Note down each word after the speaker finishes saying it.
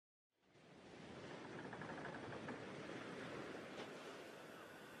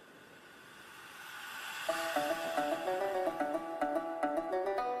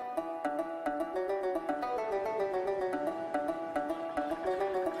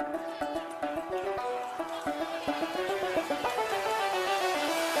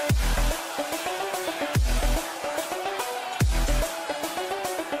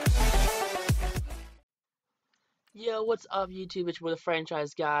What's up, YouTube? It's with a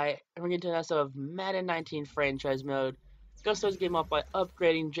franchise guy, and we're getting to an episode of Madden 19 franchise mode. Let's go start this game off by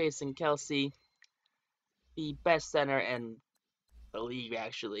upgrading Jason Kelsey, the best center in the league,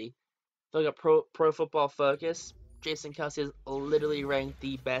 actually. Look at Pro Football Focus. Jason Kelsey is literally ranked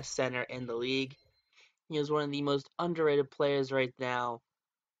the best center in the league. He is one of the most underrated players right now,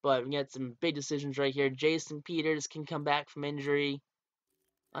 but we got some big decisions right here. Jason Peters can come back from injury.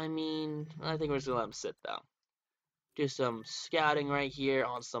 I think we're just going to let him sit, though. Do some scouting right here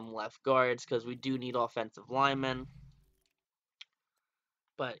on some left guards because we do need offensive linemen.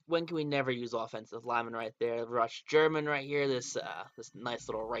 But when can we never use offensive linemen right there? Rush German right here, this nice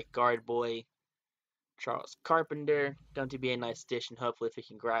little right guard boy. Charles Carpenter, going to be a nice addition, hopefully, if we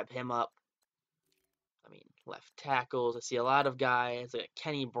can grab him up. Left tackles. I see a lot of guys. Like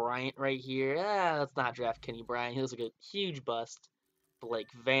Kenny Bryant right here. Let's not draft Kenny Bryant. He looks like a huge bust.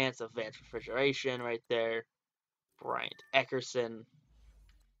 Blake Vance, Advanced Refrigeration right there. Bryant Eckerson.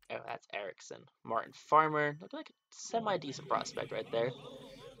 Oh, that's Erickson. Martin Farmer. Looking like a semi-decent prospect right there.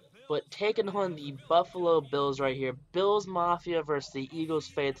 But taking on the Buffalo Bills right here. Bills Mafia versus the Eagles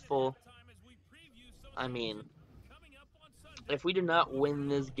Faithful. If we do not win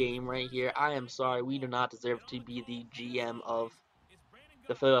this game right here, I am sorry. We do not deserve to be the GM of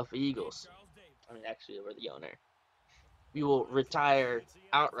the Philadelphia Eagles. Actually, we're the owner. We will retire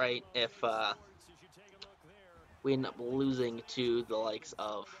outright if we end up losing to the likes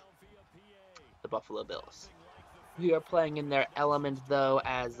of the Buffalo Bills. We are playing in their element, though,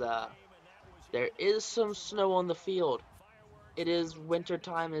 as there is some snow on the field. It is winter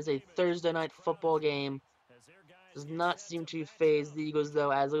time. It is a Thursday night football game. Does not seem to phase the Eagles,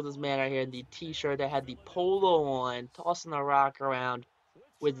 though, as look at this man right here in the t-shirt that had the polo on, tossing the rock around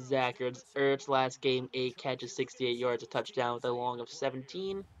with Zach Ertz. Ertz last game, 8 catches, 68 yards, a touchdown with a long of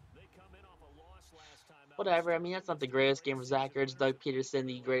 17. Whatever, that's not the greatest game for Zach Ertz. Doug Peterson,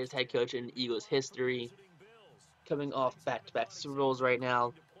 the greatest head coach in Eagles history, coming off back-to-back Super Bowls right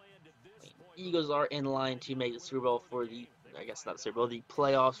now. Eagles are in line to make the Super Bowl for the, I guess not the Super Bowl, the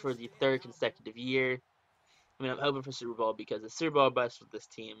playoffs for the third consecutive year. I'm hoping for Super Bowl because the Super Bowl best with this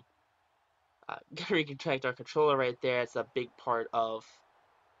team. Recontract our controller right there. It's a big part of,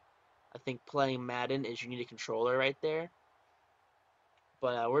 I think, playing Madden is you need a controller right there.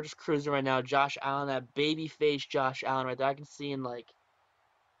 But we're just cruising right now. Josh Allen, that baby face Josh Allen right there. I can see in like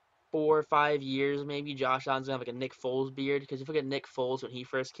 4 or 5 years maybe Josh Allen's going to have like a Nick Foles beard. Because if you look at Nick Foles when he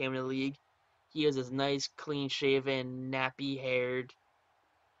first came in the league, he was this nice, clean-shaven, nappy-haired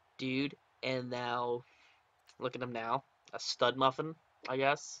dude. And now, look at him now. A stud muffin, I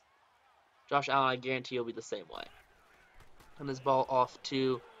guess. Josh Allen, I guarantee he'll be the same way. And this ball off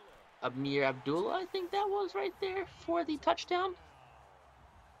to Amir Abdullah, I think that was right there for the touchdown.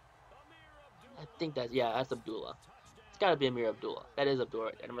 I think that's Abdullah. It's got to be Amir Abdullah. That is Abdullah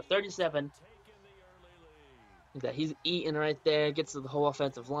right there. Number 37. He's eating right there. Gets to the whole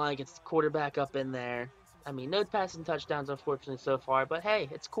offensive line. Gets the quarterback up in there. No passing touchdowns, unfortunately, so far. But hey,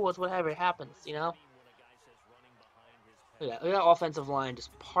 it's cool. It's whatever happens, you know? Look at that offensive line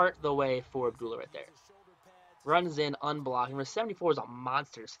just part the way for Abdullah right there. Runs in, unblocked. Number 74 is a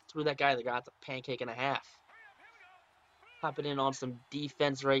monster. Threw that guy in the ground. It's a pancake and a half. Hopping in on some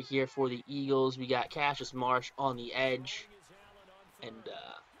defense right here for the Eagles. We got Cassius Marsh on the edge. And,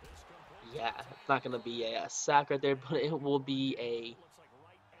 it's not going to be a sack right there, but it will be a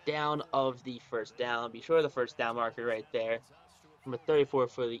down of the first down. Be sure of the first down marker right there. Number 34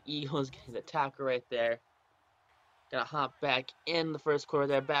 for the Eagles, getting the tackle right there. Gonna hop back in the first quarter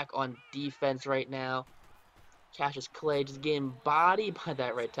there, back on defense right now. Cassius Clay just getting bodied by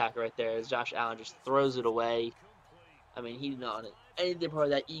that right tackle right there as Josh Allen just throws it away. He's not on anything part of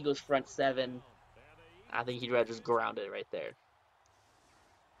that Eagles front seven. I think he'd rather just ground it right there.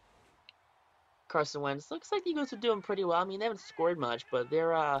 Carson Wentz, looks like the Eagles are doing pretty well. They haven't scored much, but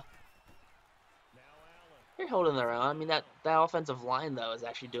they're holding their own. That offensive line, though, is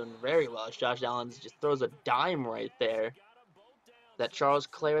actually doing very well. As Josh Allen just throws a dime right there. That Charles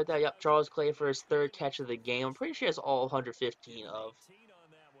Clay right there. Yep, Charles Clay for his third catch of the game. I'm pretty sure he has all 115 of.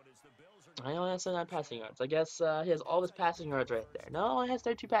 I only have 79 passing yards. I guess he has all his passing yards right there. No, he has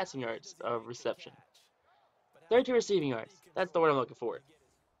 32 passing yards of reception. 32 receiving yards. That's the word I'm looking for.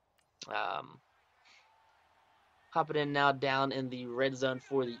 Hopping in now down in the red zone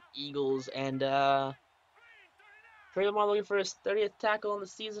for the Eagles. And Lamar looking for his 30th tackle in the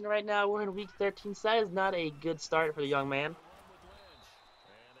season right now. We're in week 13, so that is not a good start for the young man.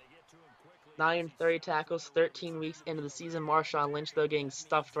 930 tackles, 13 weeks into the season. Marshawn Lynch, though, getting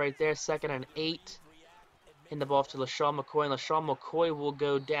stuffed right there. 2nd and 8. Hitting the ball off to LaShawn McCoy, and LaShawn McCoy will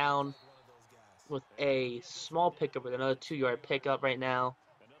go down with a small pickup with another 2-yard pickup right now.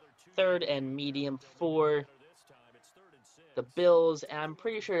 3rd and medium for the Bills, and I'm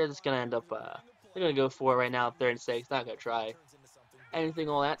pretty sure it's going to end up, they're going to go for it right now, 3rd and 6, not going to try anything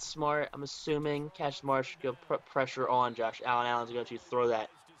all that smart. I'm assuming Cash Marsh going to put pressure on Josh Allen. Allen's going to throw that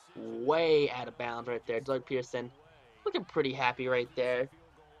way out of bounds right there. Doug Pearson looking pretty happy right there.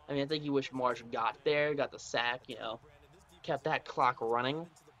 I mean, I think you wish Marsh got there, got the sack, you know, kept that clock running,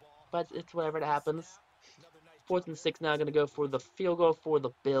 but it's whatever that happens. 4th and 6 now, going to go for the field goal for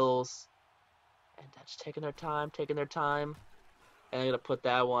the Bills. And that's taking their time. And I'm going to put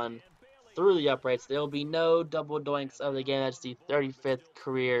that one through the uprights. There will be no double doinks of the game. That's the 35th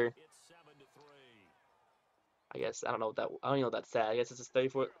career. I guess, I don't know what that's at. I guess it's his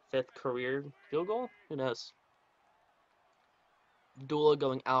 35th career field goal? Who knows? Dula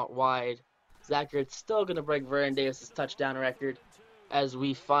going out wide. Zach Ertz still going to break Vernon Davis' touchdown record as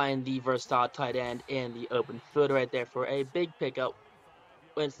we find the versatile tight end in the open field right there for a big pickup.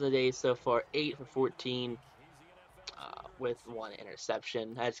 Wins the day so far, 8 for 14 with 1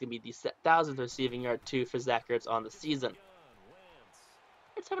 interception. That's going to be the 1,000th receiving yard, 2 for Zach Ertz on the season.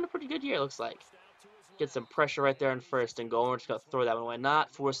 It's having a pretty good year, it looks like. Get some pressure right there on 1st and goal. We're just going to throw that one away.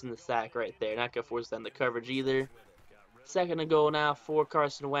 Not forcing the sack right there. Not going to force them the coverage either. 2nd and goal now for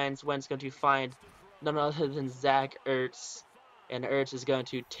Carson Wentz. Wentz going to find none other than Zach Ertz. And Ertz is going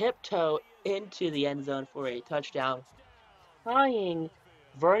to tiptoe into the end zone for a touchdown, tying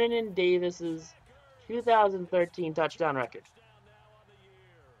Vernon Davis's 2013 touchdown record.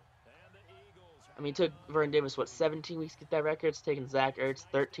 I mean, it took Vernon Davis, 17 weeks to get that record? It's taken Zach Ertz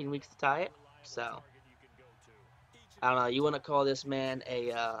 13 weeks to tie it. So, I don't know. You want to call this man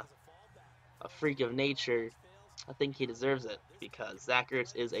a freak of nature? I think he deserves it because Zach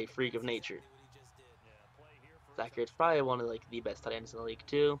Ertz is a freak of nature. Zach Ertz probably one of the best tight ends in the league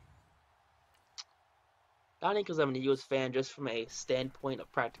too. Not only because I'm a Eagles fan, just from a standpoint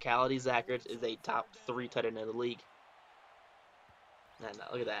of practicality, Zach Ertz is a top 3 tight end in the league. And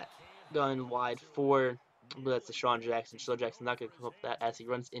look at that, going wide for, that's Deshaun Jackson. Deshaun Jackson not going to come up with that as he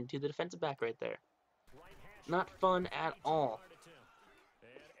runs into the defensive back right there. Not fun at all.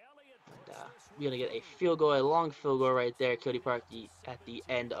 And, we're going to get a field goal, a long field goal right there. Cody Park at the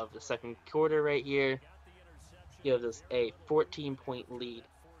end of the 2nd quarter right here. Gives us a 14-point lead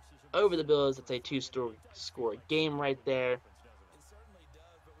over the Bills. It's a 2-score game right there.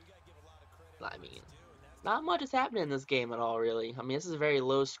 I mean, not much is happening in this game at all, really. I mean, this is a very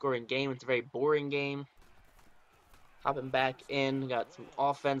low-scoring game. It's a very boring game. Hopping back in, got some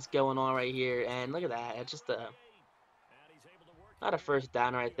offense going on right here, and look at that. It's just not a 1st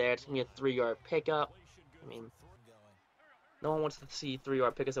down right there. It's going to be a 3-yard pickup. I mean, no one wants to see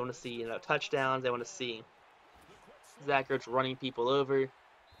 3-yard pickups. They want to see, touchdowns. They want to see Zach Ertz running people over.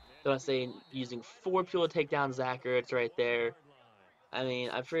 They want to say using 4 people to take down Zach Ertz right there. I mean,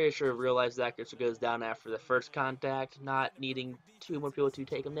 I'm pretty sure real life Zach Ertz goes down after the 1st contact, not needing 2 more people to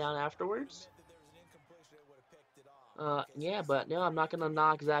take him down afterwards. Yeah, but no, I'm not going to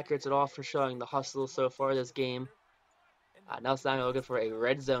knock Zach Ertz at all for showing the hustle so far this game. Nelson Aguilar looking for a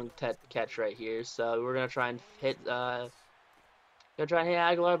red zone catch right here, so we're going to try and hit,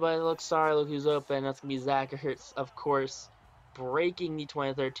 Aguilar, but look who's open. That's going to be Zach Ertz, of course, breaking the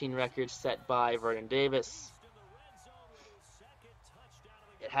 2013 record set by Vernon Davis.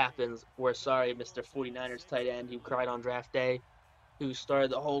 It happens. We're sorry, Mr. 49ers tight end who cried on draft day, who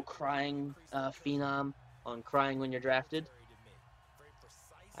started the whole crying phenom on crying when you're drafted.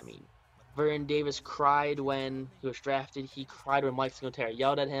 I mean, Vernon Davis cried when he was drafted. He cried when Mike Singletary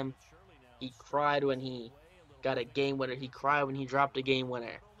yelled at him. He cried when he got a game winner. He cried when he dropped a game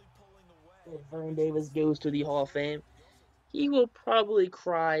winner. If Vernon Davis goes to the Hall of Fame, he will probably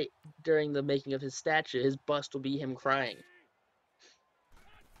cry during the making of his statue. His bust will be him crying.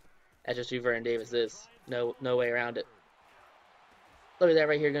 That's just who Vernon Davis is. No way around it. Look at that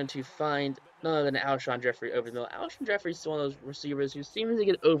right here, going to find none other than Alshon Jeffrey over the middle. Alshon Jeffrey is one of those receivers who seems to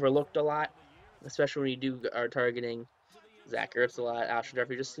get overlooked a lot, especially when you are targeting Zach Ertz a lot. Alshon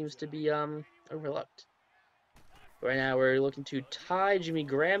Jeffrey just seems to be overlooked. Right now, we're looking to tie Jimmy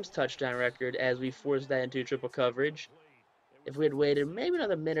Graham's touchdown record as we force that into triple coverage. If we had waited maybe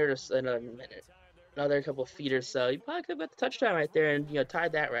another couple of feet or so, you probably could have got the touchdown right there and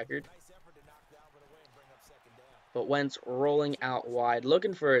tied that record. But Wentz rolling out wide,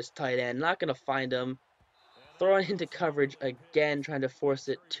 looking for his tight end, not going to find him. Throwing into coverage again, trying to force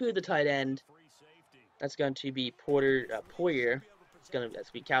it to the tight end. That's going to be Poyer. That's going to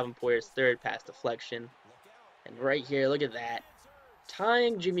be Calvin Poyer's 3rd pass deflection. And right here, look at that.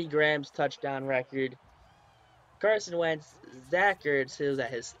 Tying Jimmy Graham's touchdown record. Carson Wentz, Zach Ertz, who's at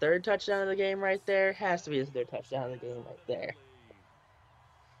his third touchdown of the game right there, has to be his third touchdown of the game right there.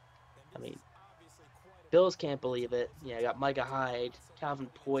 I mean, Bills can't believe it. Yeah, you got Micah Hyde, Calvin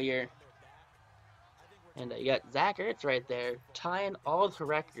Poyer, and you got Zach Ertz right there, tying all the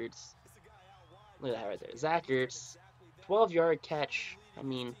records. Look at that right there. Zach Ertz, 12-yard catch. I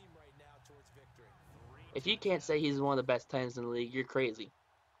mean, if you can't say he's one of the best tight ends in the league, you're crazy.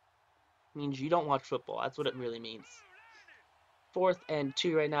 It means you don't watch football. That's what it really means. 4th and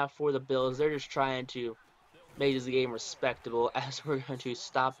 2 right now for the Bills. They're just trying to make this game respectable as we're going to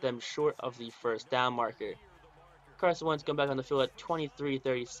stop them short of the first down marker. Carson Wentz going back on the field at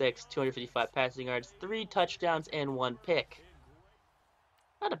 23-36, 255 passing yards, 3 touchdowns, and 1 pick.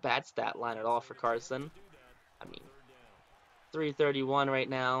 Not a bad stat line at all for Carson. I mean, 331 right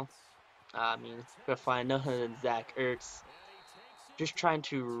now. I mean, we're going to find no other than Zach Ertz. Just trying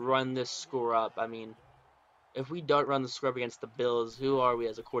to run this score up. I mean, if we don't run the score up against the Bills, who are we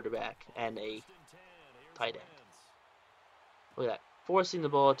as a quarterback and a tight end? Look at that. Forcing the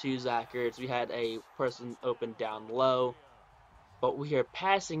ball to Zach Ertz. We had a person open down low. But we are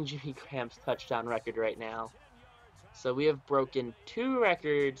passing Jimmy Graham's touchdown record right now. So we have broken 2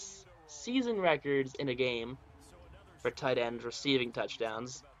 records, season records in a game for tight ends receiving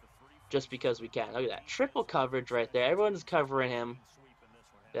touchdowns just because we can. Look at that. Triple coverage right there. Everyone's covering him.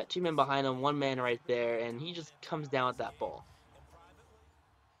 Got 2 men behind him, 1 man right there, and he just comes down with that ball.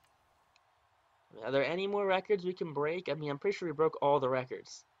 Are there any more records we can break? I mean, I'm pretty sure we broke all the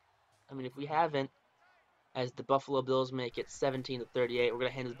records. I mean, if we haven't, as the Buffalo Bills make it 17-38, we're going to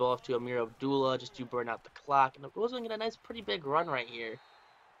hand this ball off to Amir Abdullah just to burn out the clock. And the Bills are going to get a nice, pretty big run right here.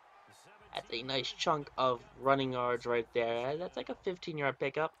 That's a nice chunk of running yards right there. That's like a 15-yard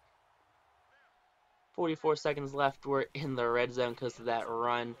pickup. 44 seconds left. We're in the red zone because of that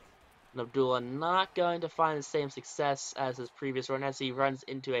run. And Abdullah not going to find the same success as his previous run as he runs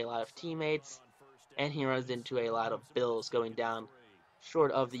into a lot of teammates. And he runs into a lot of Bills going down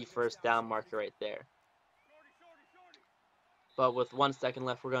short of the first down marker right there. But with 1 second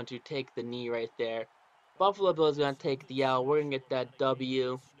left, we're going to take the knee right there. Buffalo Bills going to take the L. We're going to get that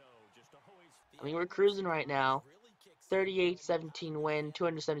W. I mean, we're cruising right now. 38-17 win,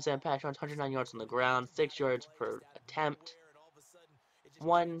 277 pass runs, 109 yards on the ground, 6 yards per attempt,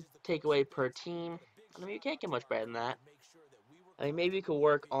 1 takeaway per team. I mean, you can't get much better than that. I mean, maybe we could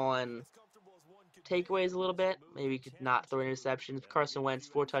work on takeaways a little bit. Maybe we could not throw interceptions. Carson Wentz,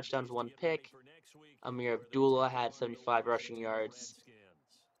 4 touchdowns, 1 pick. Amir Abdullah had 75 rushing yards.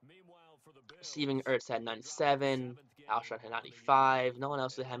 Receiving, Ertz had 97. Alshon had 95. No one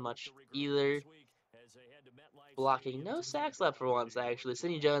else had much either. Blocking, no sacks left for once, actually.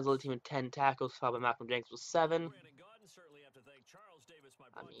 Sidney Jones led the team in 10 tackles, followed by Malcolm Jenkins with 7.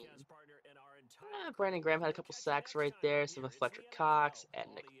 I mean, Brandon Graham had a couple sacks right there. Some with Fletcher Cox and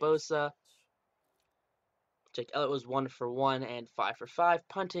Nick Bosa. Jake Elliott was 1 for 1 and 5 for 5.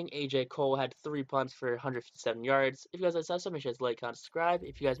 Punting, AJ Cole had 3 punts for 157 yards. If you guys like this, make sure to like, comment, subscribe.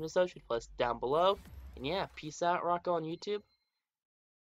 If you guys missed those, you can post down below. And yeah, peace out, Rocco on YouTube.